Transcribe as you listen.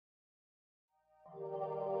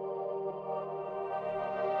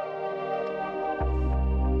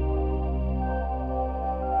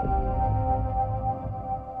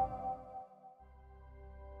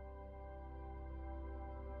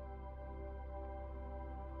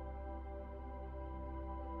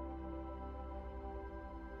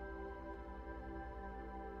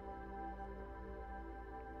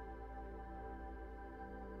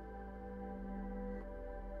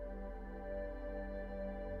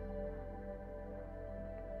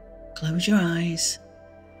close your eyes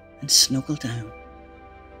and snuggle down.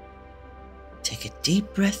 Take a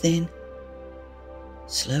deep breath in,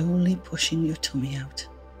 slowly pushing your tummy out.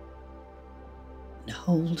 And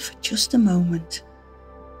hold for just a moment.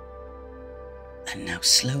 And now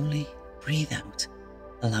slowly breathe out,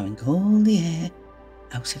 allowing all the air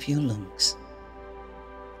out of your lungs.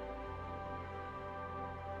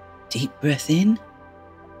 Deep breath in,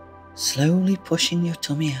 slowly pushing your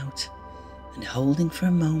tummy out and holding for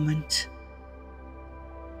a moment.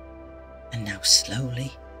 And now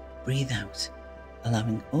slowly breathe out,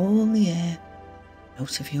 allowing all the air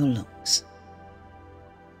out of your lungs.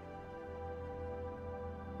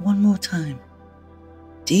 One more time.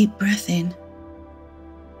 Deep breath in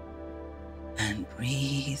and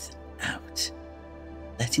breathe out,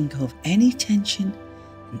 letting go of any tension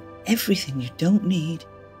and everything you don't need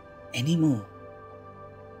anymore.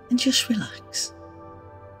 And just relax.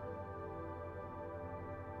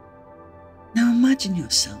 Now imagine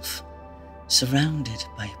yourself surrounded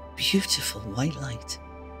by a beautiful white light.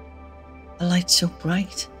 A light so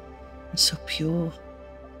bright and so pure.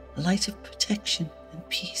 A light of protection and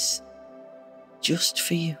peace, just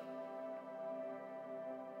for you.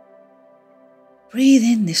 Breathe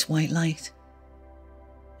in this white light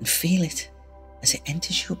and feel it as it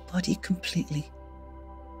enters your body completely,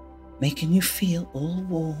 making you feel all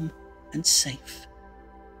warm and safe.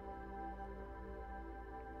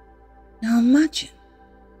 Now imagine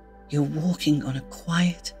you're walking on a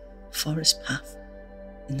quiet forest path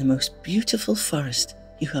in the most beautiful forest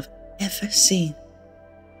you have ever seen.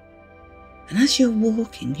 And as you're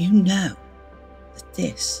walking, you know that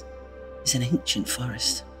this is an ancient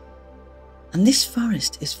forest. And this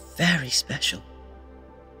forest is very special.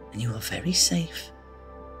 And you are very safe,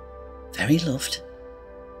 very loved,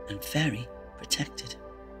 and very protected.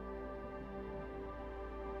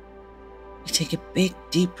 You take a big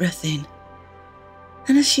deep breath in,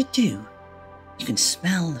 and as you do, you can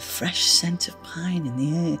smell the fresh scent of pine in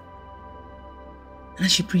the air. And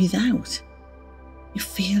as you breathe out, you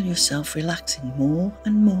feel yourself relaxing more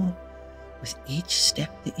and more with each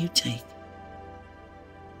step that you take.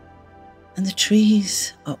 And the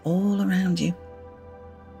trees are all around you,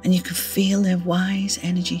 and you can feel their wise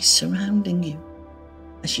energy surrounding you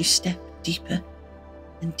as you step deeper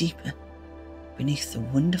and deeper beneath the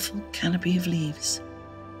wonderful canopy of leaves.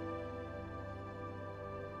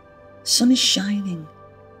 The sun is shining,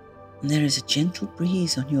 and there is a gentle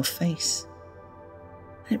breeze on your face,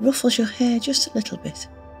 and it ruffles your hair just a little bit.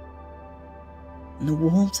 And the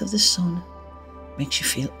warmth of the sun makes you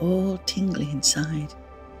feel all tingly inside,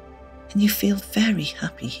 and you feel very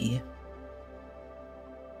happy here.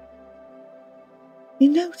 You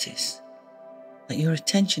notice that your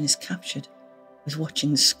attention is captured with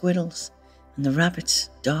watching the squirrels and the rabbits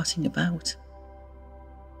darting about.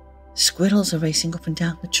 The squirrels are racing up and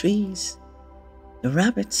down the trees. The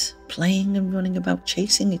rabbits playing and running about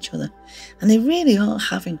chasing each other, and they really are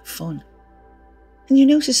having fun. And you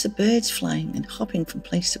notice the birds flying and hopping from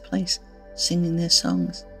place to place, singing their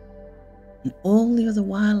songs. And all the other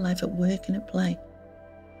wildlife at work and at play.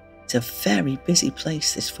 It's a very busy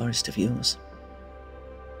place, this forest of yours.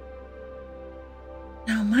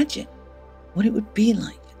 Now imagine what it would be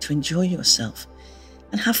like to enjoy yourself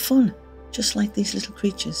and have fun just like these little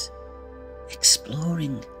creatures,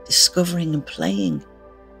 exploring, discovering and playing.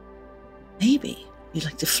 Maybe you'd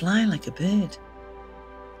like to fly like a bird,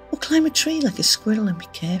 or climb a tree like a squirrel and be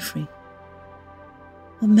carefree.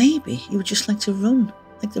 Or maybe you would just like to run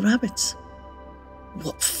like the rabbits.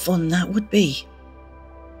 What fun that would be.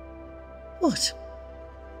 But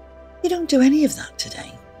you don't do any of that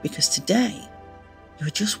today, because today you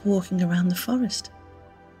are just walking around the forest,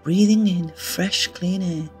 breathing in fresh, clean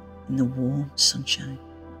air in the warm sunshine.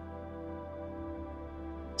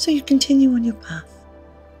 So you continue on your path,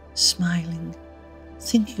 smiling,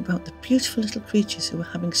 thinking about the beautiful little creatures who are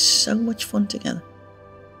having so much fun together.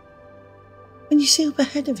 When you see up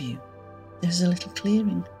ahead of you, there's a little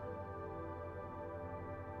clearing.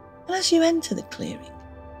 And as you enter the clearing,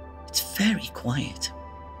 it's very quiet.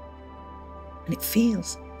 And it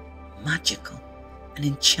feels magical and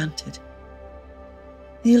enchanted.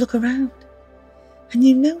 And you look around, and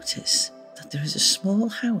you notice that there is a small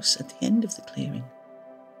house at the end of the clearing.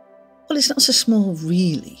 Well, it's not so small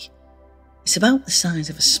really. It's about the size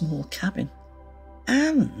of a small cabin.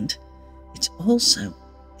 And it's also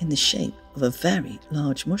in the shape of a very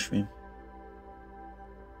large mushroom.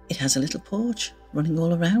 It has a little porch running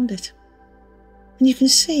all around it. And you can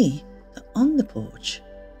see that on the porch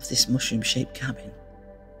of this mushroom-shaped cabin,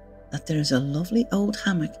 that there is a lovely old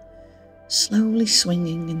hammock slowly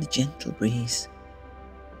swinging in the gentle breeze.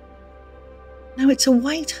 Now it's a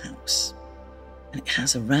white house, and it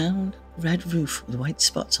has a round red roof with white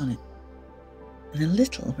spots on it, and a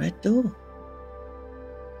little red door.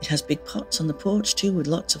 It has big pots on the porch too, with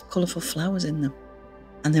lots of colourful flowers in them,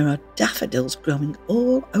 and there are daffodils growing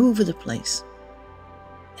all over the place.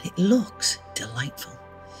 And it looks delightful,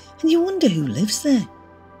 and you wonder who lives there.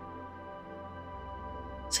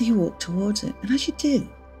 So you walk towards it, and as you do,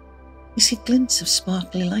 you see glints of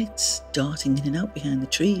sparkly lights darting in and out behind the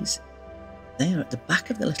trees. They are at the back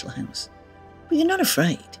of the little house, but you're not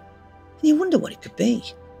afraid, and you wonder what it could be.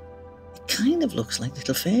 It kind of looks like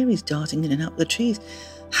little fairies darting in and out of the trees.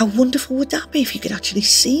 How wonderful would that be if you could actually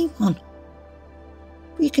see one?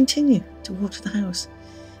 But you continue to walk to the house,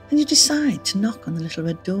 and you decide to knock on the little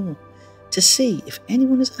red door to see if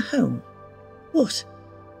anyone is at home. But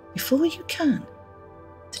before you can,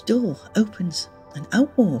 the door opens and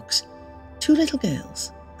out walks 2 little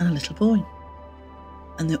girls and a little boy,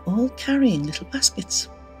 and they're all carrying little baskets.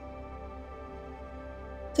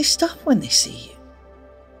 They stop when they see you,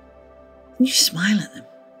 and you smile at them,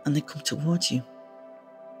 and they come towards you.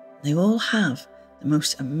 They all have the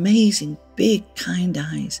most amazing, big, kind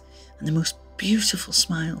eyes and the most beautiful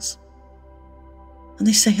smiles. And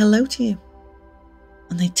they say hello to you,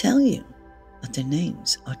 and they tell you that their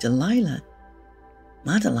names are Delilah,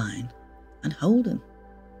 Madeline, and Holden.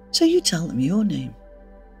 So you tell them your name.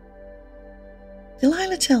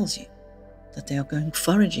 Delilah tells you that they are going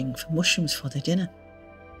foraging for mushrooms for their dinner,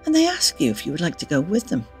 and they ask you if you would like to go with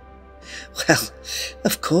them. Well,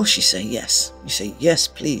 of course you say yes. You say, yes,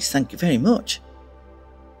 please, thank you very much.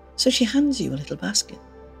 So she hands you a little basket.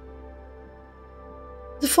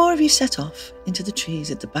 The 4 of you set off into the trees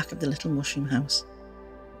at the back of the little mushroom house.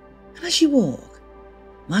 And as you walk,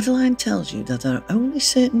 Madeline tells you that there are only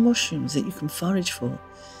certain mushrooms that you can forage for,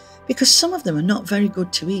 because some of them are not very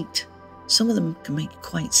good to eat. Some of them can make you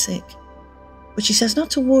quite sick. But she says not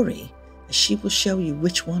to worry, as she will show you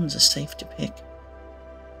which ones are safe to pick.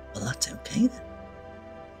 Well, that's okay then.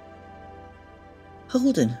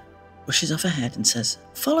 Holden rushes off ahead and says,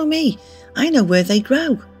 "Follow me, I know where they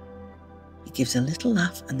grow." He gives a little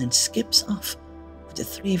laugh and then skips off, with the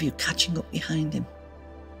 3 of you catching up behind him.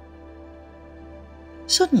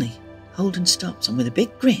 Suddenly, Holden stops and with a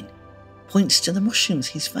big grin, points to the mushrooms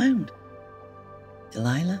he's found.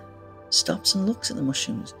 Delilah stops and looks at the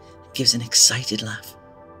mushrooms and gives an excited laugh.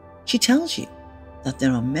 She tells you that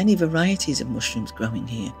there are many varieties of mushrooms growing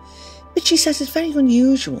here, but she says it's very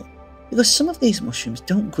unusual because some of these mushrooms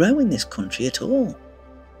don't grow in this country at all.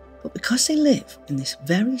 But because they live in this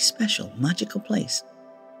very special, magical place,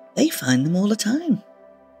 they find them all the time.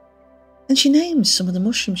 And she names some of the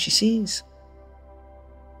mushrooms she sees.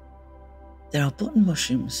 There are button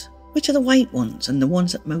mushrooms, which are the white ones and the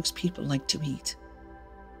ones that most people like to eat.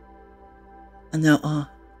 And there are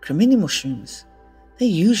cremini mushrooms. They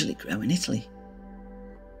usually grow in Italy.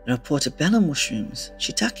 There are portobello mushrooms,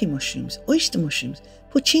 shiitake mushrooms, oyster mushrooms,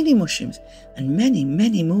 porcini mushrooms, and many,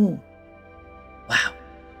 many more. Wow,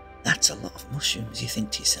 that's a lot of mushrooms, you think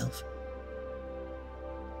to yourself.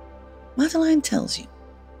 Madeline tells you,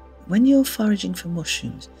 when you're foraging for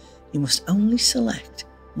mushrooms, you must only select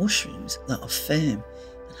mushrooms that are firm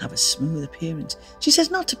and have a smooth appearance. She says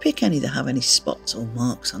not to pick any that have any spots or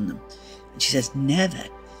marks on them. And she says never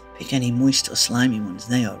pick any moist or slimy ones.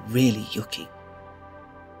 They are really yucky.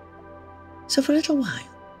 So for a little while,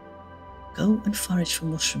 go and forage for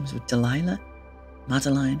mushrooms with Delilah,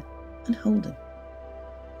 Madeline, and Holden.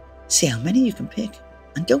 See how many you can pick.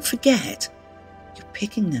 And don't forget, you're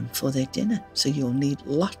picking them for their dinner, so you'll need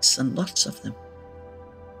lots and lots of them.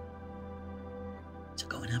 So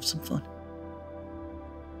go and have some fun.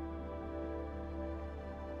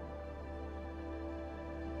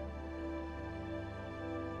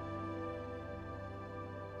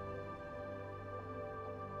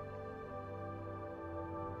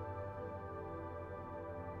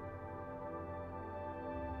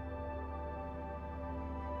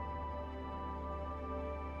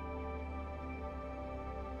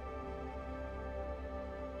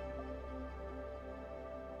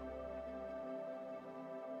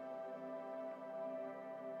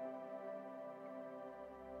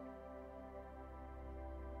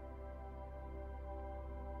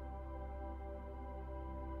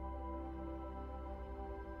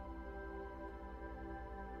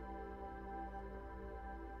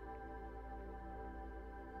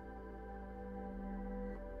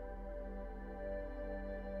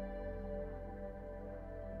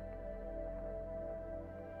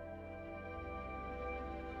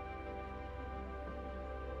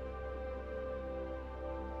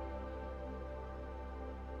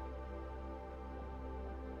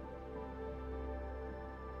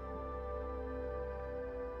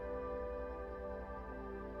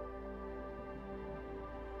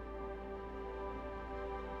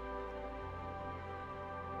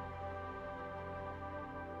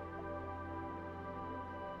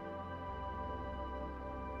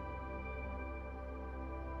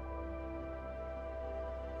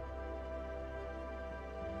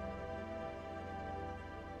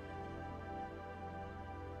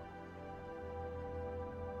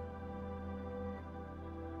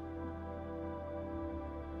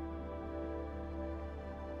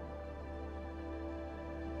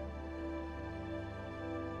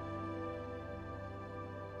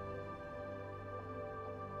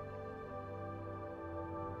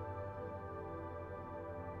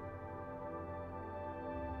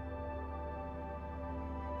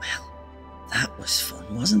 was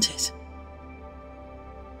fun, wasn't it?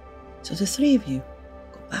 So the three of you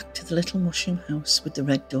go back to the little mushroom house with the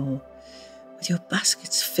red door, with your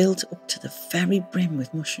baskets filled up to the very brim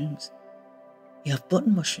with mushrooms. You have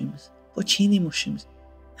button mushrooms, porcini mushrooms,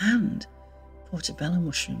 and portobello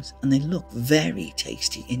mushrooms, and they look very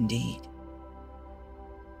tasty indeed.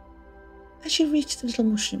 As you reach the little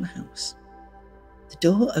mushroom house, the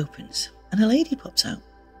door opens and a lady pops out,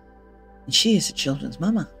 and she is the children's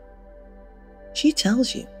mama. She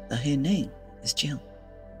tells you that her name is Jill.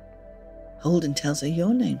 Holden tells her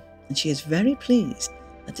your name, and she is very pleased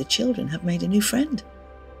that the children have made a new friend.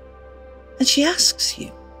 And she asks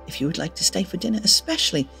you if you would like to stay for dinner,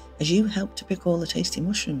 especially as you helped to pick all the tasty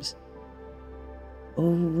mushrooms.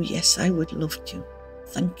 Oh, yes, I would love to.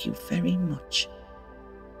 Thank you very much.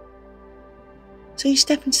 So you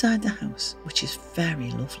step inside the house, which is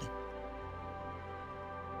very lovely.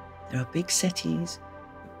 There are big settees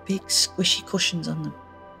with big squishy cushions on them.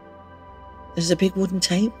 There's a big wooden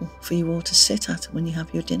table for you all to sit at when you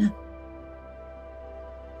have your dinner.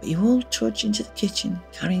 But you all trudge into the kitchen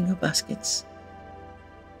carrying your baskets.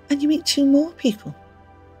 And you meet two more people.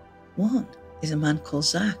 One is a man called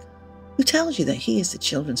Zach, who tells you that he is the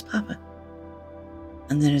children's papa.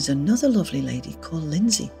 And there is another lovely lady called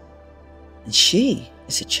Lindsay, and she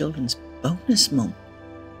is the children's bonus mum.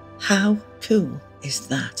 How cool is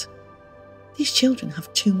that? These children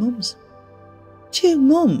have two mums. Two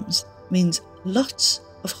mums means lots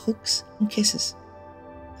of hugs and kisses.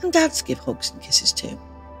 And dads give hugs and kisses too.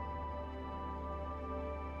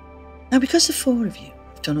 Now, because the four of you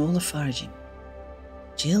have done all the foraging,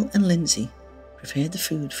 Jill and Lindsay prepared the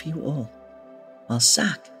food for you all, while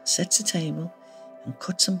Zach sets the table and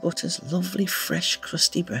cuts and butters lovely, fresh,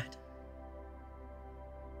 crusty bread.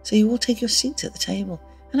 So you all take your seats at the table,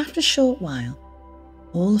 and after a short while,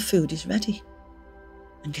 all the food is ready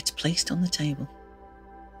and gets placed on the table.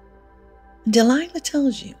 And Delilah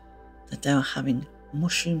tells you that they are having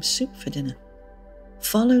mushroom soup for dinner,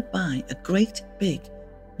 followed by a great big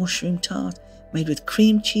mushroom tart made with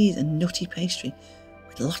cream cheese and nutty pastry,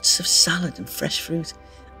 with lots of salad and fresh fruit,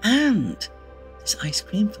 and there's ice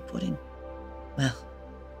cream for pudding. Well,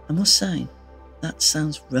 I must say, that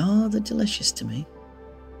sounds rather delicious to me.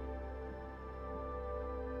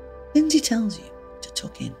 Lindsay tells you to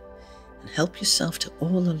tuck in and help yourself to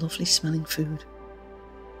all the lovely smelling food.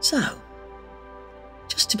 So,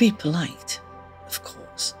 just to be polite, of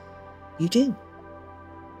course, you do.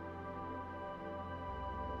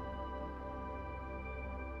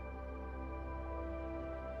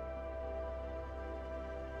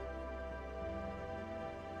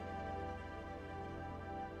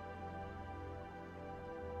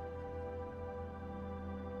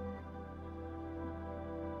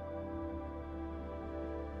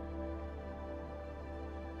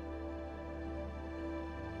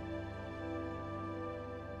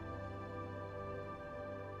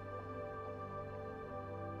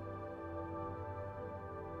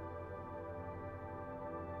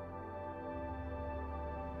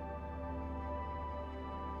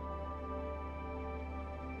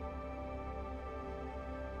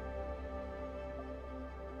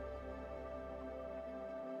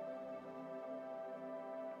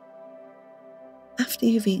 After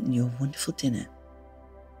you've eaten your wonderful dinner,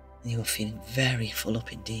 and you are feeling very full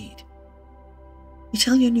up indeed, you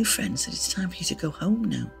tell your new friends that it's time for you to go home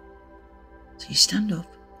now. So you stand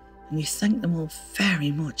up and you thank them all very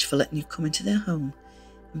much for letting you come into their home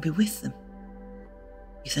and be with them.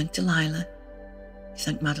 You thank Delilah, you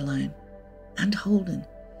thank Madeline and Holden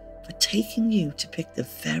for taking you to pick the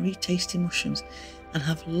very tasty mushrooms and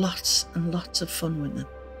have lots and lots of fun with them.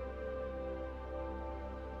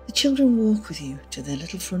 The children walk with you to their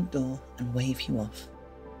little front door and wave you off.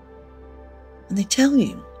 And they tell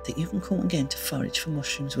you that you can come again to forage for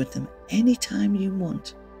mushrooms with them any time you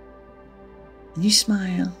want. And you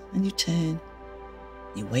smile and you turn,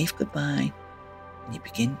 and you wave goodbye, and you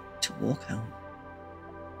begin to walk home.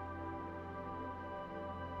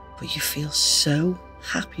 But you feel so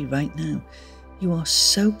happy right now. You are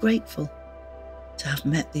so grateful to have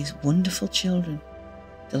met these wonderful children,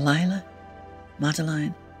 Delilah,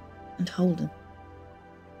 Madeline, and Holden,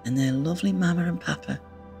 and their lovely mama and papa,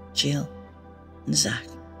 Jill and Zach.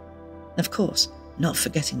 And of course, not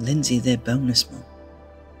forgetting Lindsay, their bonus mum.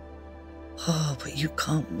 Oh, but you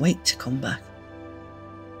can't wait to come back.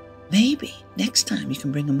 Maybe next time you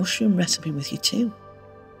can bring a mushroom recipe with you too.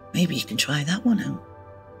 Maybe you can try that one out.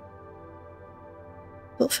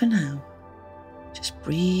 But for now, just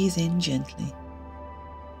breathe in gently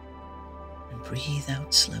and breathe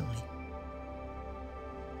out slowly.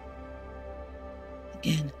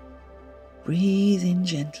 Again, breathe in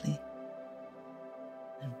gently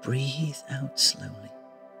and breathe out slowly.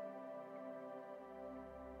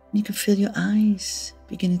 You can feel your eyes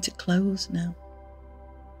beginning to close now.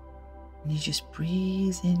 And you just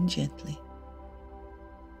breathe in gently.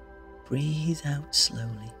 Breathe out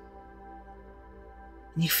slowly.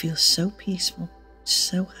 And you feel so peaceful,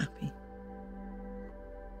 so happy.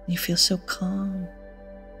 And you feel so calm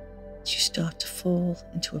as you start to fall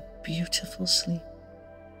into a beautiful sleep.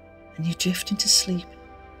 And you drift into sleep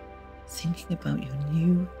thinking about your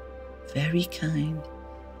new, very kind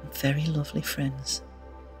and very lovely friends,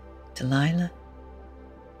 Delilah,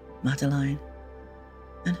 Madeline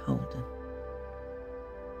and Holden.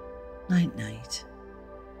 Night night.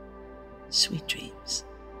 Sweet dreams.